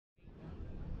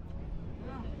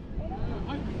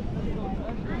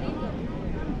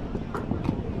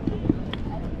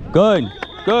Good,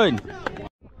 good.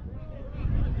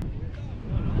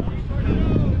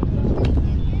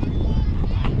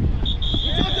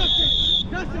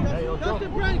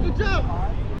 Justin, Brandon, good job.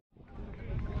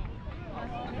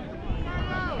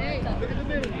 Hey, look at the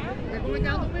middle. They're going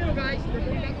down the middle, guys. They're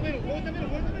going down the middle. Go in the middle.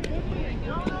 Go in the middle. Go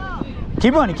in the middle.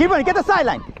 Keep running, keep running. Get the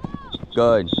sideline.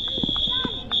 Good.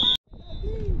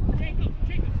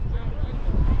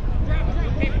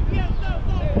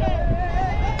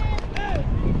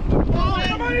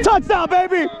 Touchdown,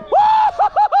 baby! Woo!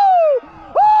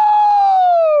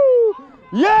 Woo!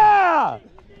 Yeah!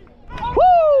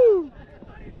 Woo!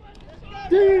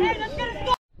 Hey, let's get it.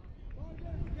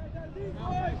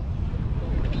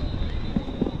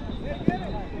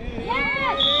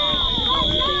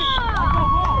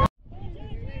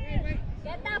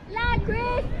 Get that flag,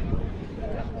 Chris!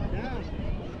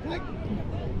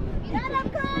 Get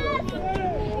up, Chris!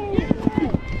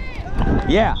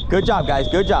 Yeah, good job, guys.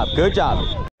 Good job, good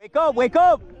job. Wake up, wake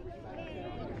up! Go,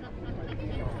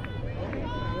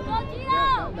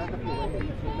 Gio! Let's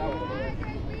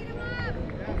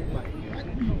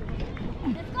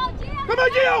go, Gio! Come on,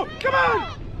 Gio! Come on!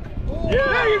 Yeah.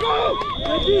 There you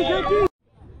go!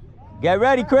 Get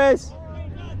ready, Chris.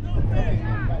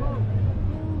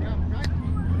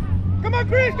 Come on,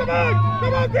 Chris! Come on!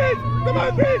 Come on, Chris! Come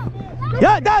on, Chris!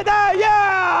 Yeah,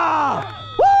 yeah!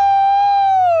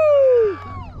 Woo!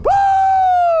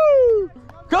 Woo!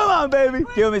 Come on, baby.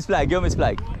 Give him his flag, give him his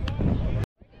flag.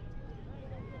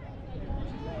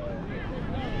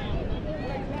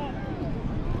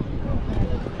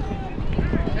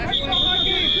 Let's go,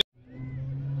 Mikey!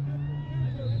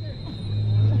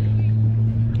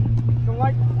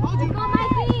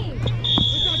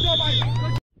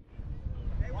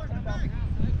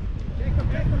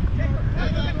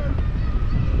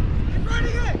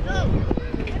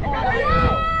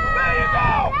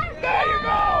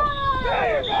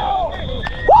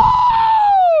 Woo!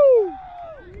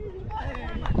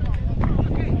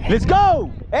 Let's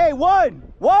go. Hey, one.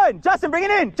 Justin, bring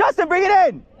it in. Justin, bring it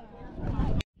in.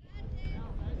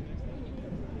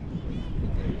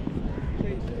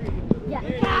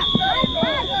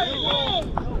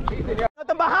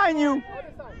 Nothing behind you. Hey,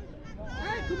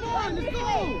 come on, let's go!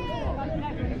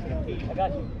 I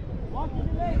got you.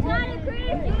 You got it,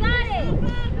 Chris! You got it! You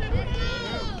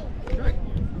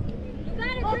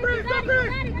got it, Chris! You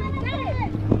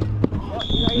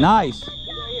got it! Nice.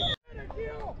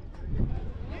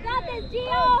 You got this,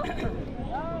 Gio!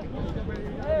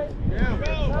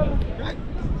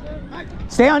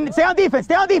 Stay on defense.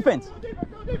 Stay on defense.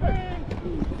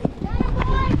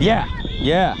 Yeah.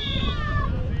 Yeah.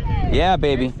 Yeah,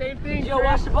 baby. Same thing. Gio,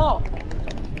 watch the ball.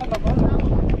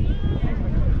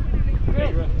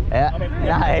 Yeah.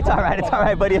 Nah, it's all right. It's all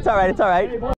right, buddy. It's all right. It's all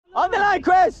right. On the line,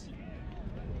 Chris.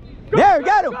 There,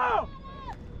 get him.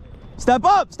 Step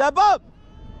up. Step up.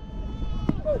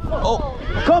 Oh,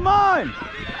 come on.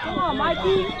 Come on,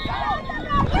 Mikey. Come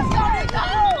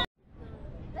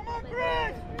on,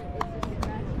 Chris!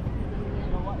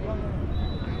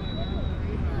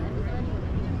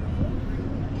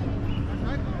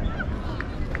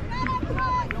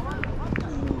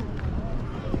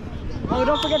 Oh,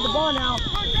 don't forget the ball now.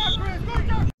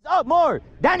 Up more.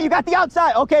 Danny, you got the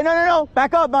outside. Okay, no.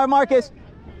 Back up, Marcus.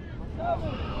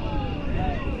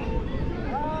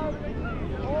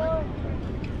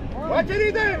 Watch it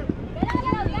either!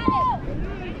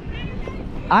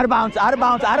 Out of bounds, out of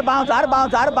bounds, out of bounds, out of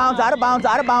bounds, out of bounds, out of bounds,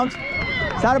 out of bounds.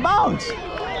 It's out of bounds.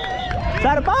 It's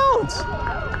out of bounds.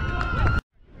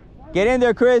 Get in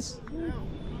there, Chris.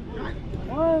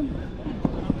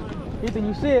 Ethan,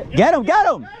 you see it. Get him, get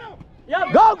him.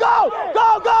 Yep. Go, go,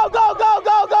 go, go, go, go,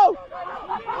 go, go.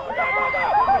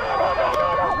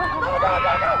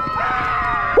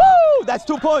 Woo! That's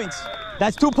 2 points.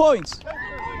 That's 2 points.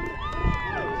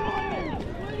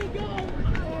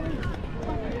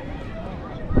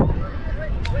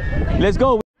 Let's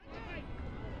go.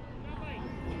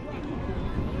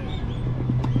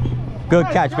 Good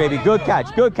catch, baby. Good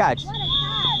catch. Good catch.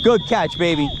 Good catch,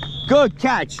 baby. Good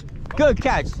catch. Good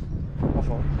catch.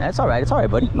 That's all right. It's all right,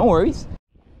 buddy. No worries.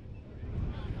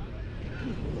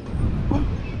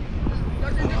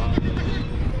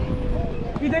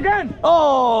 Again.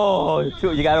 Oh,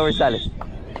 you got over Silas.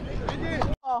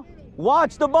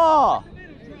 Watch the ball.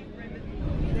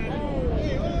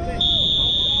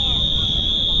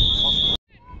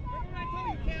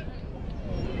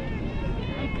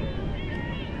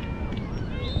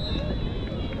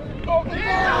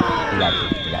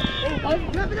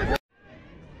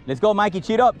 Let's go, Mikey.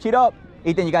 Cheat up, cheat up.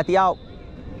 Ethan, you got the out.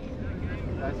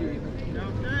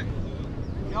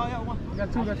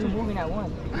 Got two moving at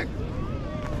once.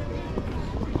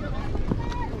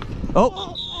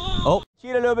 Oh. Oh.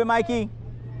 Cheat a little bit, Mikey.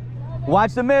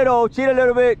 Watch the middle. Cheat a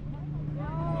little bit.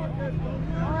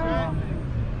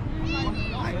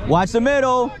 Watch the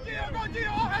middle.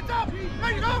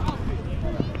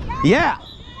 Yeah.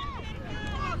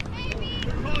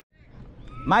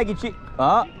 Mikey, cheat.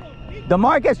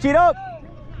 DeMarcus, cheat up.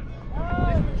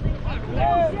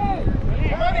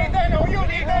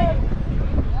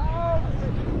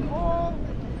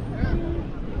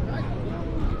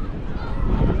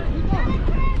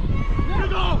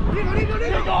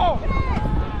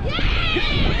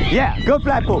 Yeah, good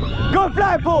flat pull. Good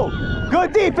flat pull.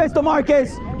 Good defense,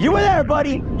 DeMarcus. You were there,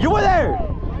 buddy. You were there.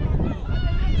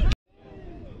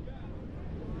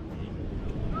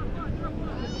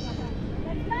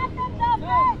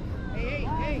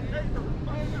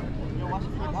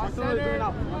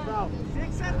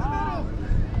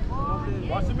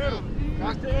 Watch the middle.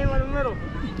 Watch the aim in the middle.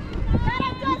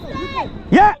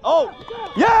 Yeah. Oh.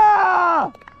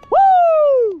 Yeah.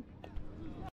 Woo.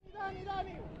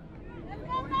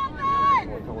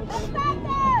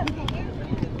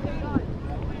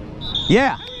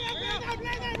 Yeah.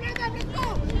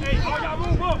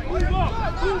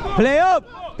 Play up.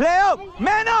 Play up.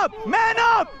 Man up. Man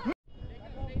up.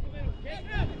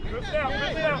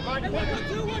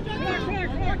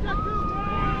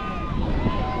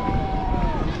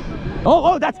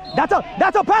 Oh, that's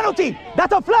a penalty.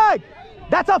 That's a flag.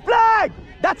 That's a flag.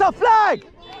 That's a flag.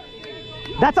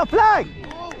 That's a flag.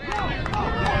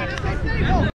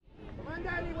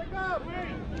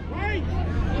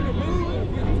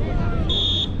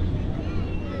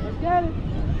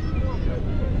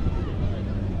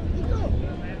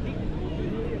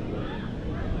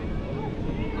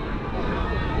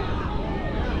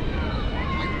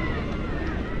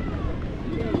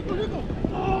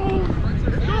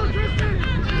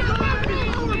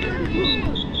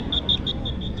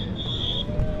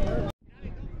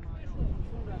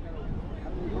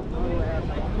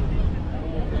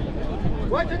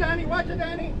 Watch it, Danny. Watch it,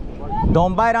 Danny.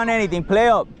 Don't bite on anything. Play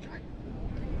up.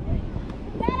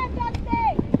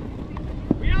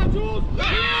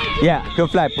 Yeah, good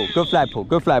flag pull. Good flag pull.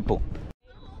 Good flag pull.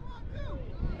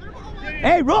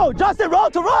 Hey, roll, Justin,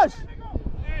 roll to rush.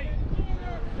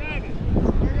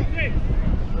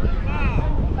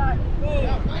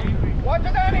 Watch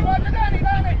it, Danny. Watch it, Danny.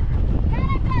 Danny.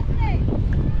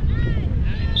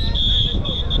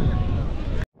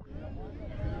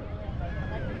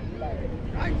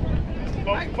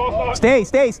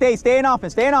 Stay in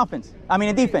offense. Stay in offense. I mean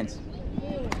in defense.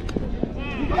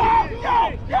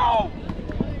 Go!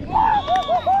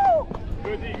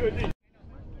 Good D, good D.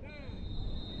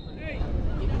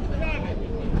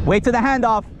 Wait to the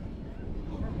handoff.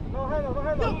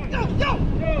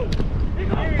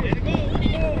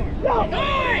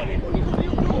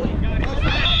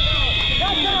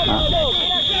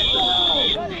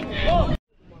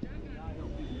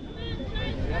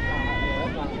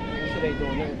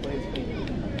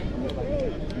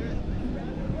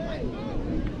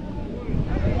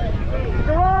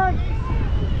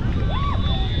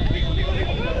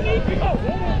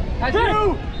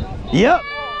 Yep.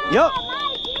 Yep.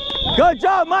 Good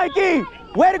job, Mikey.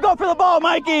 Way to go for the ball,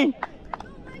 Mikey.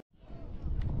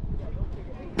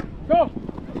 Go. Go.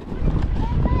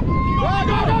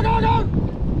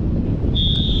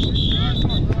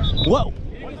 Whoa.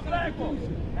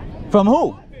 From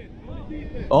who?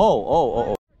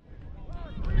 Oh.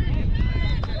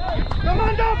 Come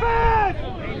on, Dolphins!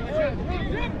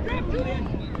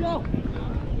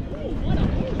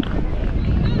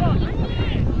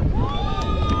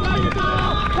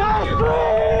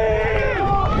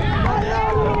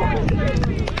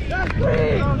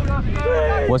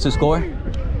 What's the score?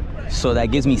 So that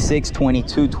gives me 6,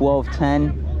 22, 12,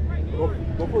 10. Go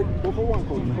for one,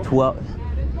 coach. 12.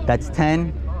 That's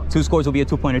 10. 2 scores will be a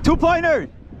 2-pointer. 2-pointer!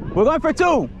 We're going for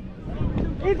 2.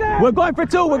 We're going for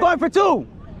 2. We're going for 2.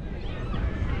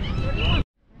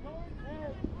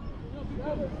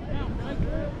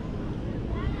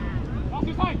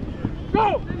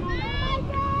 Go!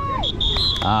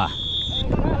 Ah.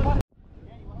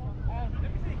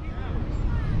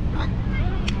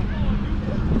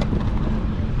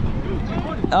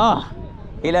 Ah.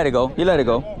 He let it go. He let it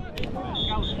go.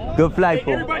 Good flag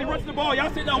pull. Everybody rush the ball.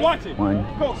 Y'all sit down watching. 1,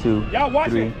 2, y'all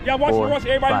watching. 3, Y'all watching 4, rush.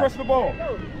 Everybody 5. rush the ball.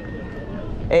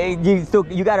 Hey,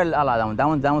 you gotta allow that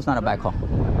one. That one's not a bad call.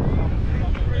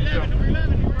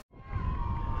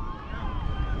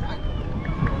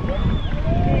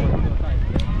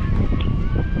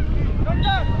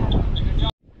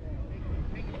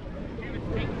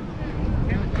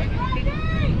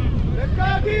 Let's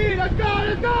go, D! Let's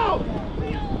go!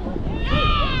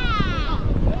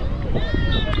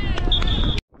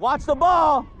 Watch the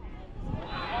ball.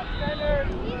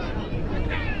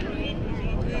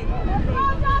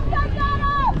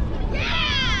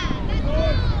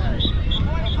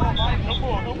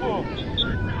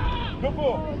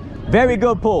 Very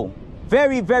good pull.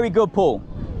 Very, very good pull.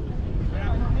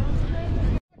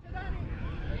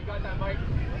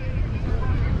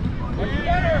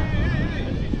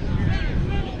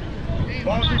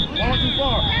 Ball too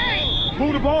far.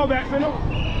 Move the ball back, Fino.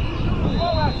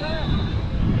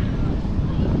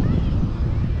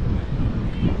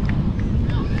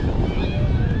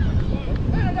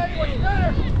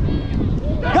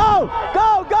 Go!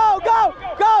 Go! Go! Go!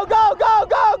 Go! Go! Go!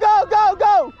 Go! Go! Go!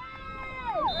 Go!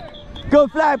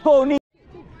 Good flag pull, knee.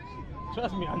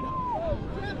 Trust me, I know.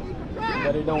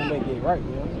 But it don't make it right, you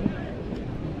know.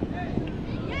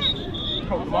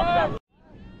 Coach, mark it out.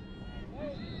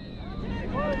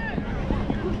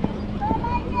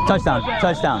 Touchdown,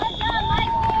 touchdown.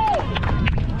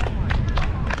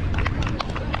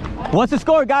 What's the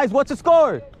score, guys? What's the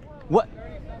score? What?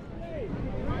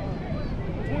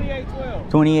 28-12.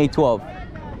 28-12.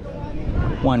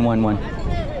 1-1-1.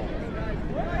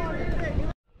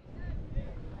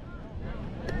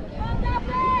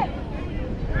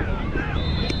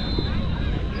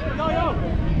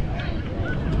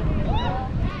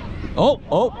 Oh,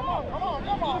 oh.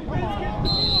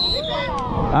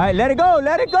 All right, let it go,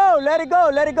 let it go, let it go,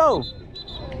 let it go.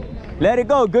 Let it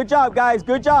go. Good job, guys.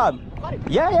 Good job.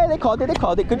 Yeah, they called it. They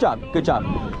called it. Good job. Good job.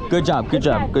 Good job. Good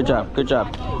job. Good job. Good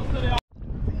job.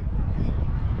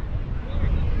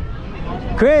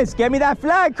 Chris, get me that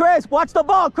flag, Chris. Watch the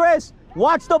ball, Chris.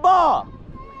 Watch the ball.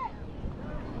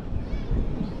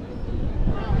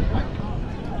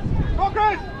 Go,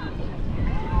 Chris!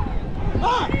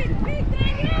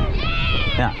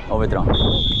 Yeah, overthrown.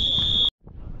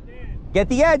 Get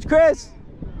the edge, Chris.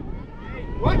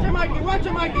 Watch it, Mikey. Watch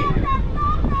it, Mikey.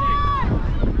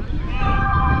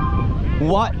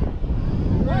 What?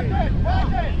 Watch it.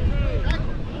 Watch it.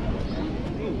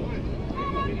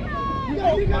 You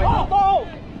go.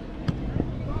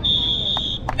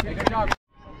 Good job.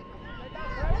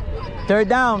 Third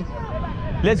down.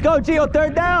 Let's go, Gio.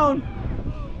 Third down.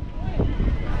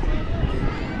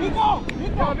 Nico.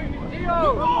 Nico.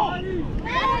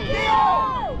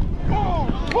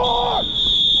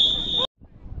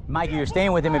 Mikey, you're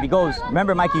staying with him if he goes.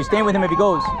 Remember, Mikey, you're staying with him if he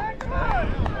goes. Let's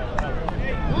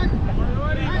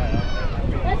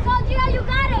go, Gio. You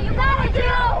got it. You got it, Gio.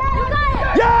 You got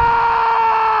it.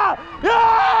 Yeah! Yeah!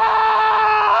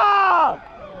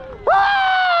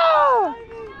 Ah!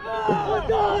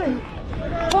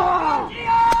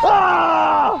 Ah!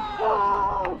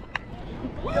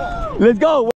 Let's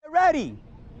go. We're ready.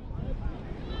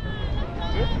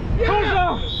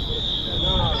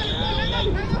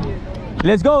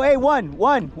 Let's go. Hey, one.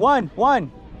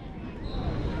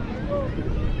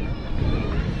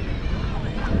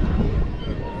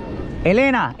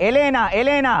 Elena.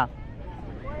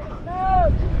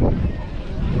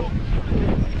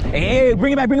 Hey,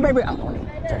 bring it back.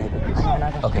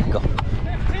 Okay, go.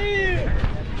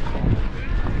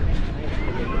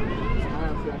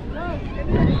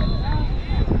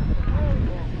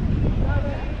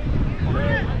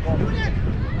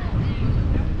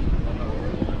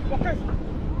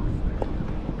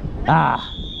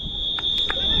 Ah.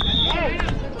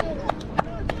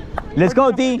 Let's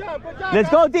go, D. Let's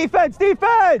go, defense. Come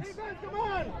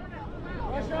on.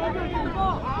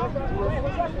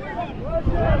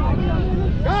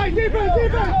 Guys, defense.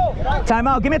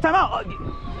 Timeout. Give me a timeout.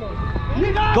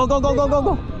 Go.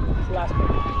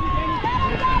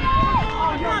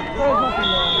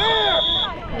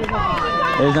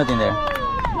 There's nothing there.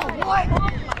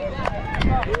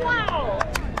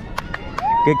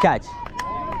 Good catch.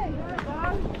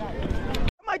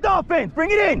 My Dolphins,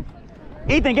 bring it in.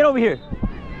 Ethan, get over here.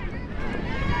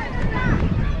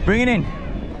 Bring it in.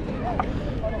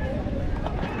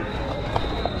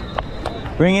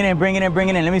 Bring it in.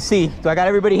 Let me see. Do I got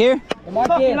everybody here?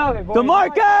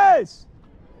 DeMarcus!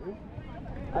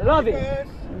 I love it.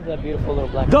 He's a beautiful little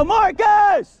black.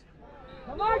 DeMarcus!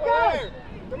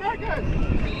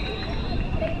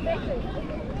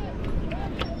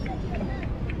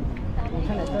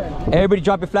 Everybody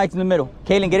drop your flags in the middle.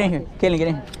 Kaylin, get in here.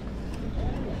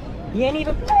 He ain't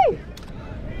even play.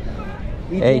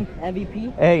 Hey.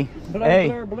 MVP. Hey.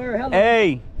 Blur. Hello.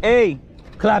 Hey.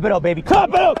 Clap it up, baby. Clap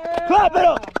it up.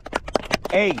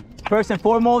 Hey, first and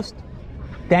foremost,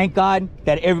 thank God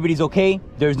that everybody's okay.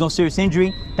 There's no serious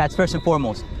injury. That's first and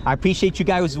foremost. I appreciate you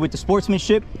guys with the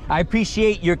sportsmanship. I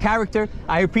appreciate your character.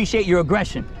 I appreciate your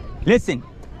aggression. Listen,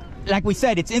 like we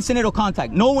said, it's incidental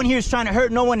contact. No one here is trying to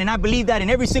hurt no one, and I believe that in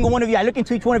every single one of you. I look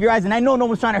into each one of your eyes, and I know no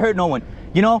one's trying to hurt no one.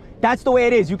 You know, that's the way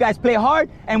it is. You guys play hard,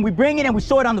 and we bring it, and we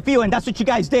show it on the field, and that's what you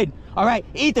guys did. All right,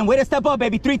 Ethan, way to step up,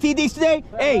 baby. 3 TDs today.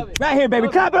 Hey, right here, baby.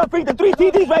 Clap it up for Ethan. 3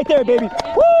 TDs right there, baby.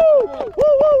 Woo! Woo, woo,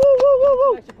 woo, woo,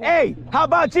 woo, woo. Hey, how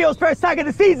about Gio's first sack of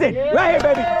the season? Right here,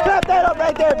 baby. Clap that up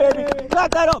right there, baby.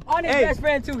 Clap that up. On his best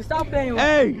friend, too. Stop playing with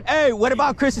him. Hey, what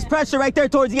about Chris's pressure right there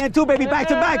towards the end, too, baby? Back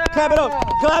to back. Clap it up.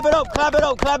 Clap it up. Clap it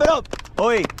up. Clap it up.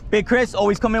 Oi, Big Chris,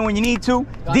 always come in when you need to.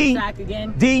 D,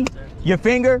 your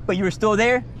finger, but you were still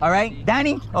there. All right,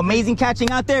 Danny, amazing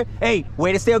catching out there. Hey,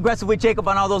 way to stay aggressive with Jacob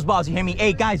on all those balls. You hear me?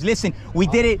 Hey, guys, listen, we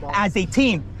did it as a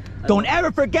team. Don't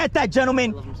ever forget that,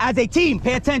 gentlemen. As a team,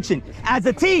 pay attention. As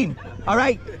a team, all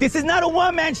right? This is not a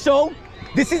one-man show.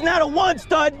 This is not a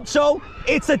one-stud show.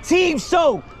 It's a team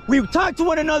show. We talk to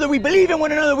one another. We believe in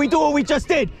one another. We do what we just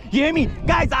did. You hear me?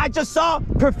 Guys, I just saw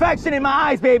perfection in my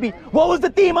eyes, baby. What was the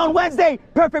theme on Wednesday?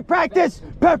 Perfect practice,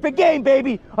 perfect game,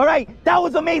 baby. All right? That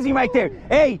was amazing right there.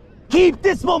 Hey, keep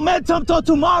this momentum till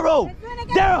tomorrow.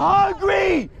 They're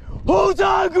hungry. Who's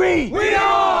hungry? We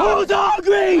are. Who's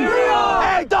hungry? We are.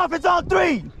 Hey, Dolphins on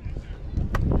 3.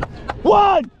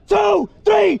 1, 2,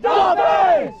 3,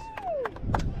 Dolphins!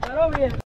 Get over here.